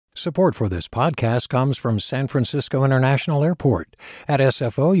Support for this podcast comes from San Francisco International Airport. At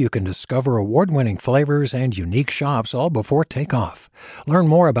SFO, you can discover award-winning flavors and unique shops all before takeoff. Learn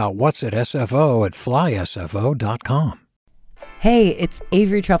more about what's at SFO at flysfo.com. Hey, it's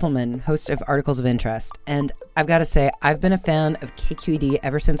Avery Trufelman, host of Articles of Interest, and I've got to say, I've been a fan of KQED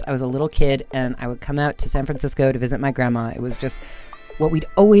ever since I was a little kid, and I would come out to San Francisco to visit my grandma. It was just what we'd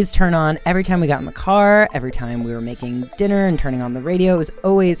always turn on every time we got in the car, every time we were making dinner and turning on the radio. It was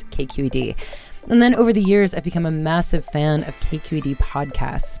always KQED. And then over the years, I've become a massive fan of KQED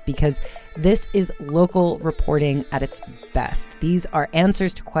podcasts because this is local reporting at its best. These are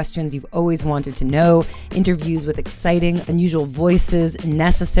answers to questions you've always wanted to know, interviews with exciting, unusual voices,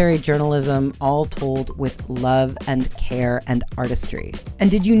 necessary journalism, all told with love and care and artistry. And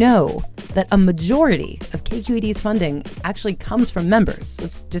did you know that a majority of KQED's funding actually comes from members?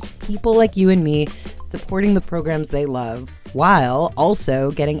 It's just people like you and me supporting the programs they love, while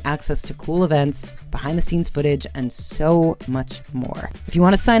also getting access to cool events, behind-the-scenes footage, and so much more. If you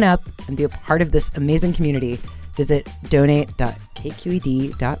want to sign up and be a part of this amazing community, visit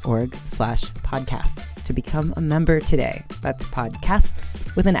donate.kqed.org/podcasts to become a member today. That's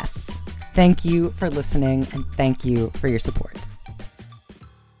podcasts with an S. Thank you for listening, and thank you for your support.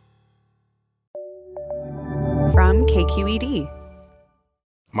 From KQED.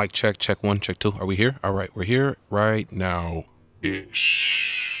 Mic check, check one, check two. Are we here? All right, we're here right now-ish.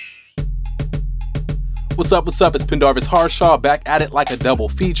 What's up? It's Pendarvis Harshaw back at it like a double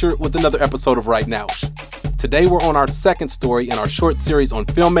feature with another episode of Right Now-ish. Today we're on our second story in our short series on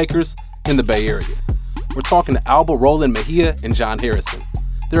filmmakers in the Bay Area. We're talking to Alba Roland Mejia and John Harrison.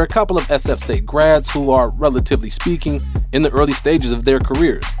 They're a couple of SF State grads who are, relatively speaking, in the early stages of their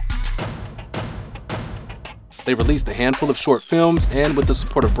careers. They released a handful of short films, and with the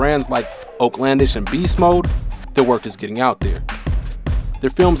support of brands like Oaklandish and Beast Mode, their work is getting out there. Their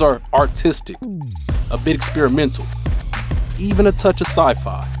films are artistic, a bit experimental, even a touch of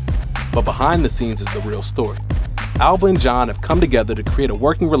sci-fi. But behind the scenes is the real story. Alba and John have come together to create a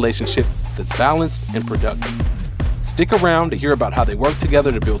working relationship that's balanced and productive. Stick around to hear about how they work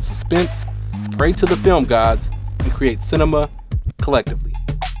together to build suspense, pray to the film gods, and create cinema collectively.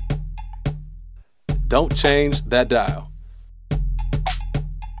 Don't change that dial.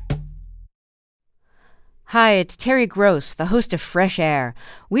 Hi, it's Terry Gross, the host of Fresh Air.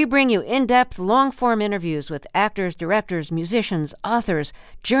 We bring you in-depth, long-form interviews with actors, directors, musicians, authors,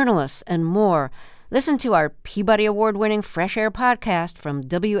 journalists, and more. Listen to our Peabody Award-winning Fresh Air podcast from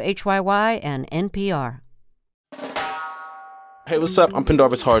WHYY and NPR. Hey, what's up? I'm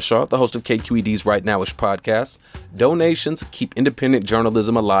Pendarvis Harshaw, the host of KQED's Right Now-ish podcast. Donations keep independent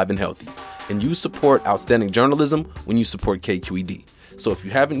journalism alive and healthy. And you support outstanding journalism when you support KQED. So if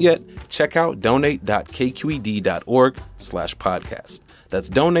you haven't yet, check out donate.kqed.org/podcast. That's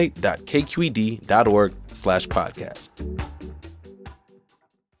donate.kqed.org/podcast.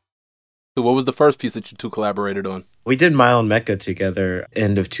 So what was the first piece that you two collaborated on? We did Mile Mecca together,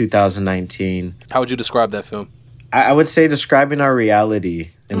 end of 2019. How would you describe that film? I would say describing our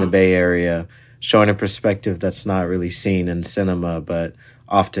reality in the Bay Area, showing a perspective that's not really seen in cinema, but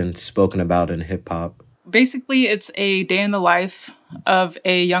often spoken about in hip-hop. Basically, it's a day in the life of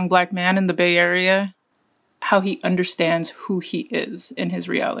a young Black man in the Bay Area, how he understands who he is in his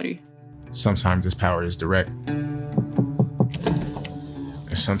reality. Sometimes this power is direct, and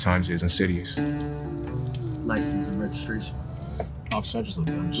sometimes it's insidious. License and registration. Officer, just look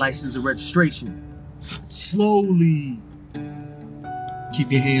down. License and registration. Slowly.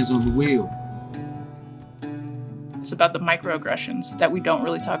 Keep your hands on the wheel. It's about the microaggressions that we don't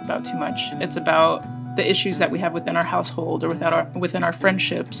really talk about too much. It's about the issues that we have within our household or within our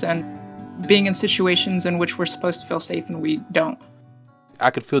friendships, and being in situations in which we're supposed to feel safe and we don't.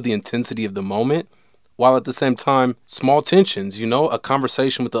 I could feel the intensity of the moment, while at the same time, small tensions, a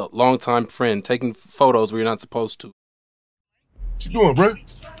conversation with a longtime friend, taking photos where you're not supposed to. What you doing, bro?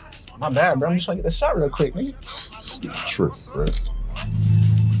 My bad, bro. I'm just trying to get this shot real quick, nigga. Trip, bro.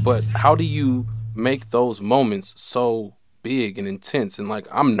 But how do you make those moments so big and intense? And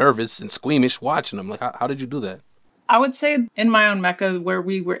I'm nervous and squeamish watching them. How did you do that? I would say in My Own Mecca, where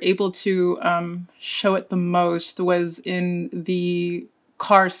we were able to show it the most was in the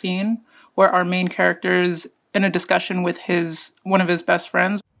car scene, where our main character is in a discussion with one of his best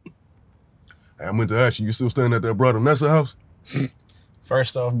friends. Hey, I meant to ask you still staying at that brother Nessa house?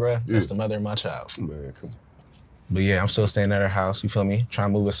 First off, bro, that's the mother of my child. Man, come on. But yeah, I'm still staying at her house, you feel me? Trying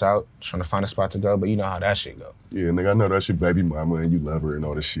to move us out, trying to find a spot to go, but you know how that shit go. Yeah, nigga, I know that's your baby mama and you love her and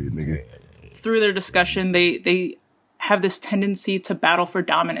all this shit, nigga. Through their discussion, they have this tendency to battle for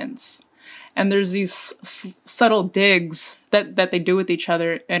dominance. And there's these subtle digs that they do with each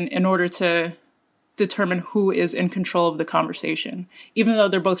other in order to determine who is in control of the conversation. Even though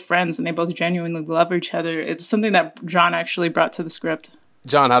they're both friends and they both genuinely love each other, it's something that John actually brought to the script.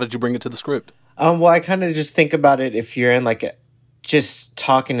 John, how did you bring it to the script? Well, I kind of just think about it. If you're in like just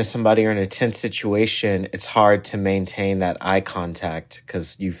talking to somebody or in a tense situation, it's hard to maintain that eye contact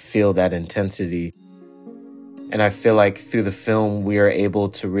because you feel that intensity. And I feel like through the film, we are able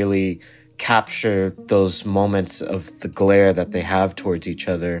to really capture those moments of the glare that they have towards each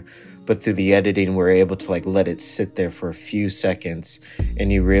other. But through the editing, we're able to like let it sit there for a few seconds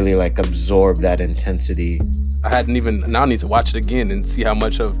and you really like absorb that intensity. Now I need to watch it again and see how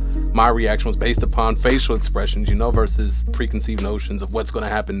much of my reaction was based upon facial expressions, versus preconceived notions of what's going to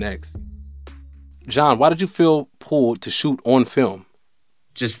happen next. John, why did you feel pulled to shoot on film?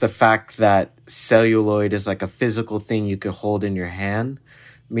 Just the fact that celluloid is like a physical thing you could hold in your hand,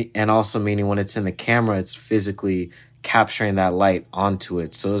 and also meaning when it's in the camera, it's physically capturing that light onto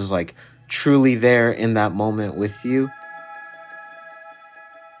it. So it's like truly there in that moment with you.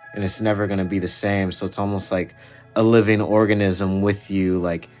 And it's never going to be the same. So it's almost like a living organism with you,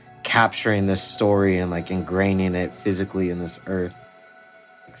 like capturing this story and like ingraining it physically in this earth.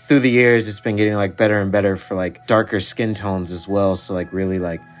 Through the years, it's been getting like better and better for like darker skin tones as well. So like really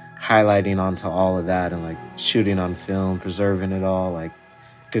like highlighting onto all of that and like shooting on film, preserving it all. Like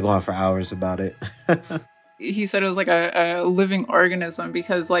could go on for hours about it. He said it was like a living organism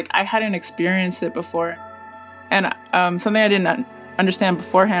because like I hadn't experienced it before. And something I didn't understand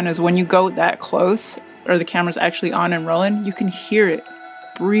beforehand is when you go that close or the camera's actually on and rolling, you can hear it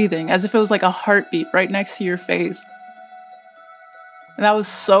breathing as if it was like a heartbeat right next to your face. And that was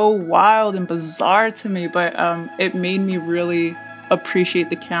so wild and bizarre to me, but it made me really appreciate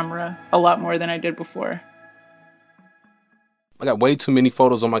the camera a lot more than I did before. I got way too many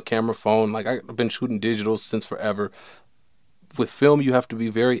photos on my camera phone. Like I've been shooting digital since forever. With film, you have to be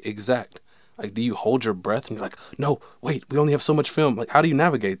very exact. Like, do you hold your breath and you're like, no, wait, we only have so much film. Like, how do you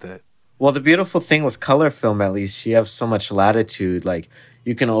navigate that? Well, the beautiful thing with color film, at least, you have so much latitude. Like,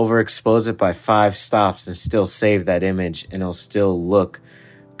 you can overexpose it by 5 stops and still save that image, and it'll still look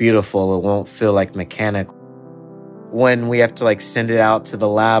beautiful. It won't feel like mechanic. When we have to, like, send it out to the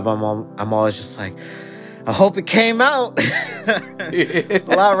lab, I'm always just like, I hope it came out. There's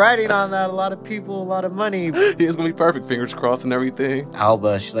a lot of writing on that, a lot of people, a lot of money. Yeah, it's going to be perfect, fingers crossed and everything.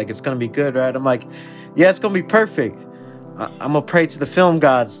 Alba, she's like, it's going to be good, right? I'm like, yeah, it's going to be perfect. I'm going to pray to the film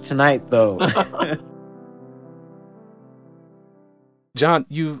gods tonight, though. John,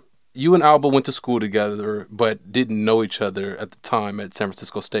 you and Alba went to school together, but didn't know each other at the time at San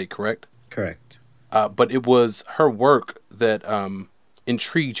Francisco State, correct? Correct. But it was her work that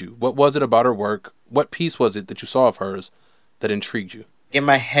intrigued you. What was it about her work? What piece was it that you saw of hers that intrigued you? In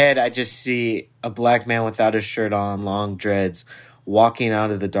my head, I just see a black man without his shirt on, long dreads, walking out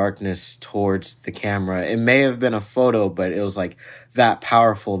of the darkness towards the camera. It may have been a photo, but it was like that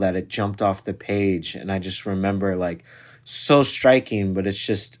powerful that it jumped off the page. And I just remember like so striking, but it's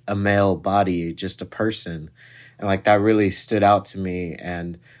just a male body, just a person. And like that really stood out to me.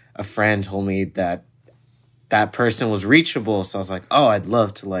 And a friend told me that person was reachable. So I was like, oh, I'd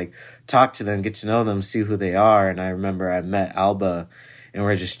love to like talk to them, get to know them, see who they are. And I remember I met Alba and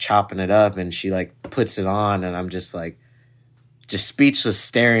we're just chopping it up and she like puts it on and I'm just like, just speechless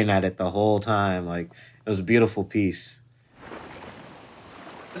staring at it the whole time. Like it was a beautiful piece.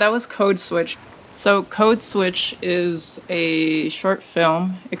 That was Code Switch. So Code Switch is a short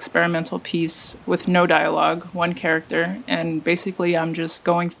film, experimental piece with no dialogue, one character. And basically I'm just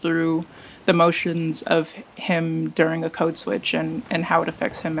going through the motions of him during a code switch and how it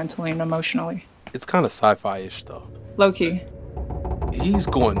affects him mentally and emotionally. It's kind of sci-fi-ish, though. Low-key. He's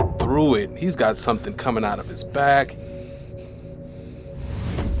going through it. He's got something coming out of his back.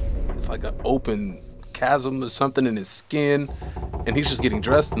 It's like an open chasm or something in his skin, and he's just getting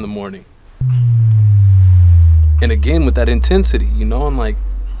dressed in the morning. And again, with that intensity, I'm like,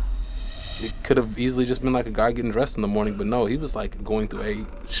 it could have easily just been like a guy getting dressed in the morning, but no, he was like going through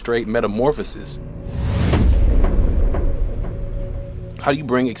a straight metamorphosis. How do you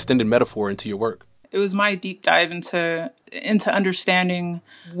bring extended metaphor into your work? It was my deep dive into understanding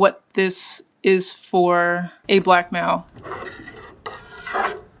what this is for a black male,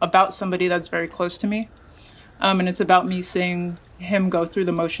 about somebody that's very close to me. And it's about me seeing him go through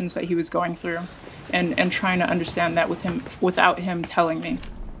the motions that he was going through and trying to understand that with him without him telling me.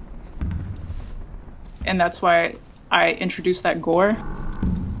 And that's why I introduced that gore.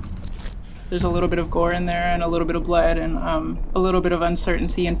 There's a little bit of gore in there and a little bit of blood and a little bit of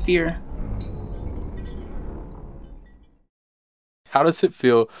uncertainty and fear. How does it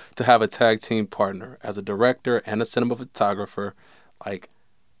feel to have a tag team partner as a director and a cinematographer? Like,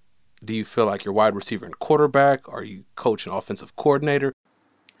 do you feel like you're wide receiver and quarterback? Are you coach and offensive coordinator?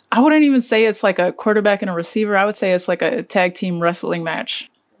 I wouldn't even say it's like a quarterback and a receiver. I would say it's like a tag team wrestling match.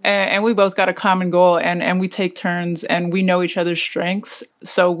 And we both got a common goal, and we take turns, and we know each other's strengths.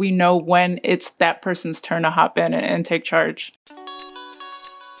 So we know when it's that person's turn to hop in and take charge.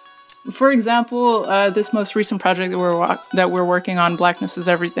 For example, this most recent project that we're working on, Blackness is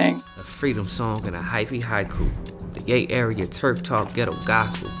Everything. A freedom song and a hyphy haiku. The Yay Area Turf Talk Ghetto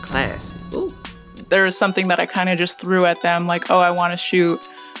Gospel classic. Ooh. There was something that I kind of just threw at them, like, oh, I want to shoot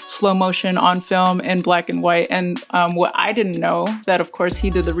slow motion on film in black and white. And what I didn't know, that of course he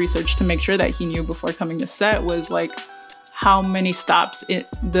did the research to make sure that he knew before coming to set, was like how many stops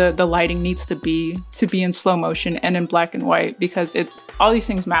the lighting needs to be in slow motion and in black and white, because all these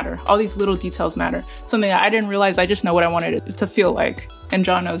things matter. All these little details matter. Something that I didn't realize. I just know what I wanted it to feel like. And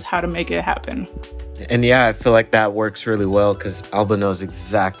John knows how to make it happen. And yeah, I feel like that works really well because Alba knows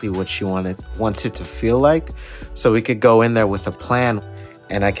exactly what she wants it to feel like. So we could go in there with a plan,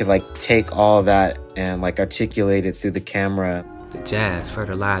 and I could like take all that and like articulate it through the camera. The jazz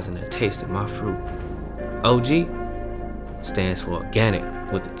fertilizing the taste of my fruit. OG stands for organic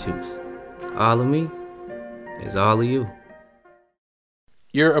with the juice. All of me is all of you.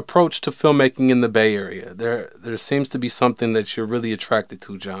 Your approach to filmmaking in the Bay Area, there seems to be something that you're really attracted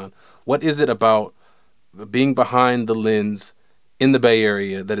to, John. What is it about being behind the lens in the Bay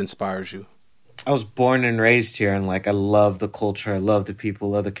Area that inspires you? I was born and raised here, and like I love the culture, I love the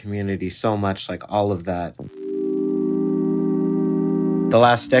people, love the community so much, like all of that. The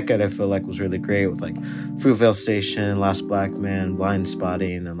last decade I feel like was really great with like Fruitvale Station, Last Black Man, Blind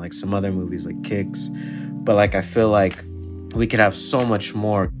Spotting, and like some other movies like Kicks. But like I feel like we could have so much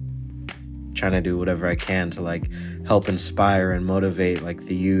more. Trying to do whatever I can to like help inspire and motivate like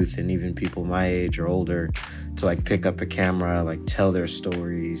the youth and even people my age or older to like pick up a camera, like tell their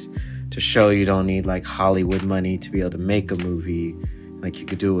stories, to show you don't need like Hollywood money to be able to make a movie. Like you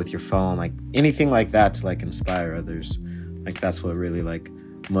could do it with your phone, like anything like that to like inspire others. Like that's what really like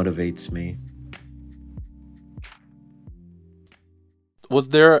motivates me. Was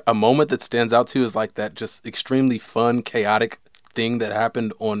there a moment that stands out to you as like that just extremely fun, chaotic thing that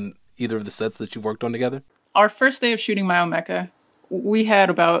happened on either of the sets that you've worked on together? Our first day of shooting My Own Mecca, we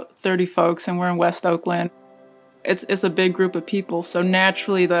had about 30 folks, and we're in West Oakland. It's a big group of people, so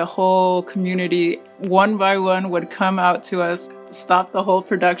naturally the whole community, one by one, would come out to us, stop the whole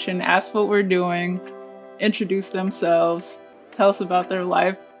production, ask what we're doing, introduce themselves, tell us about their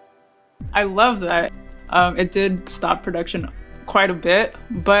life. I love that. It did stop production quite a bit,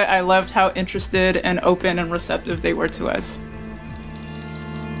 but I loved how interested and open and receptive they were to us.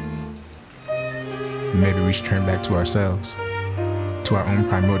 Maybe we should turn back to ourselves, to our own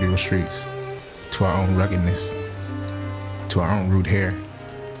primordial streets, to our own ruggedness, to our own rude hair.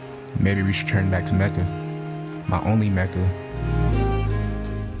 Maybe we should turn back to Mecca, my only Mecca.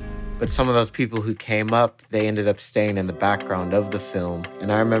 But some of those people who came up, they ended up staying in the background of the film.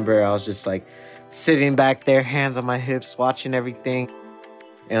 And I remember I was just like sitting back there, hands on my hips, watching everything.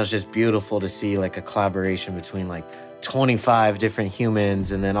 And it was just beautiful to see like a collaboration between like 25 different humans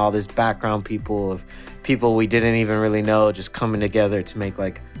and then all this background people of people we didn't even really know just coming together to make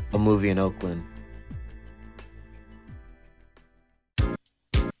like a movie in Oakland.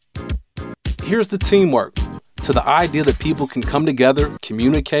 Here's the teamwork to the idea that people can come together,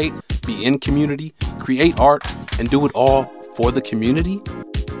 communicate, be in community, create art, and do it all for the community.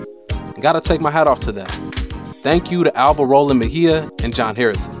 Gotta take my hat off to that. Thank you to Alba Roland Mejia and John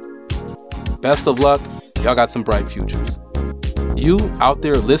Harrison. Best of luck. Y'all got some bright futures. You out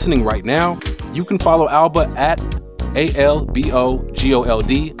there listening right now, you can follow Alba at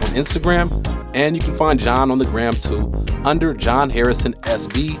ALBOGOLD on Instagram, and you can find John on the gram too, under John Harrison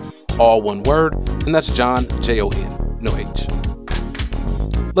SB, all one word, and that's John, Jon, no H.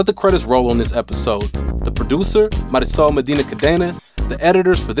 Let the credits roll on this episode. The producer, Marisol Medina Cadena. The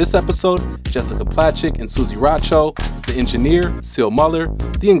editors for this episode, Jessica Platchik and Susie Racho. The engineer, Seal Muller.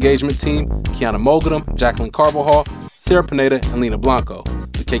 The engagement team, Kiana Mogadam, Jacqueline Carvajal, Sarah Pineda, and Lena Blanco.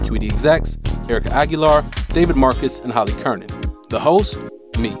 The KQED execs, Erica Aguilar, David Marcus, and Holly Kernan. The host,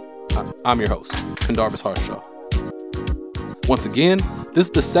 me. I'm your host, Kendarvis Harshaw. Once again, this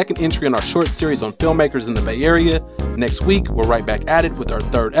is the second entry in our short series on filmmakers in the Bay Area. Next week, we're right back at it with our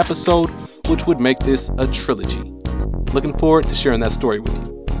third episode, which would make this a trilogy. Looking forward to sharing that story with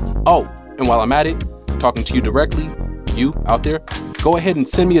you. Oh, and while I'm at it, talking to you directly, you out there, go ahead and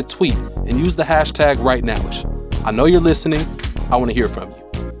send me a tweet and use the hashtag RightNowish. I know you're listening. I want to hear from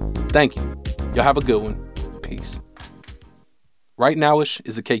you. Thank you. Y'all have a good one. Peace. Right Nowish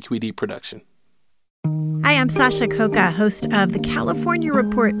is a KQED production. Hi, I'm Sasha Khokha, host of the California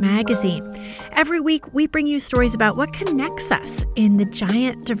Report magazine. Every week, we bring you stories about what connects us in the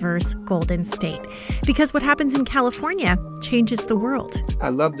giant, diverse Golden State. Because what happens in California changes the world. I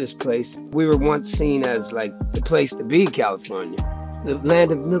love this place. We were once seen as like the place to be, California. The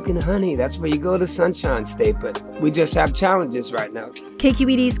land of milk and honey. That's where you go to Sunshine State, but we just have challenges right now.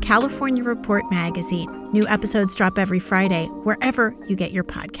 KQED's California Report magazine. New episodes drop every Friday, wherever you get your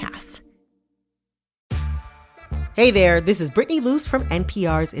podcasts. Hey there, this is Brittany Luce from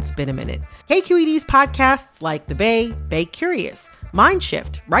NPR's It's Been a Minute. KQED's podcasts like The Bay, Bay Curious, Mind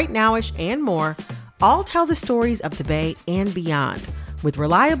Shift, Right Nowish, and more all tell the stories of the Bay and beyond with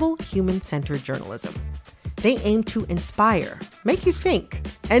reliable, human-centered journalism. They aim to inspire, make you think,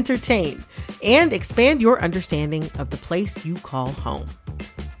 entertain, and expand your understanding of the place you call home.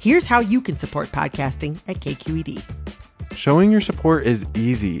 Here's how you can support podcasting at KQED. Showing your support is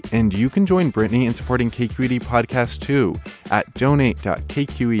easy, and you can join Brittany in supporting KQED Podcast too at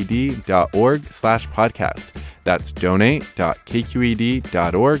donate.kqed.org/podcast. That's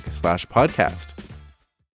donate.kqed.org/podcast.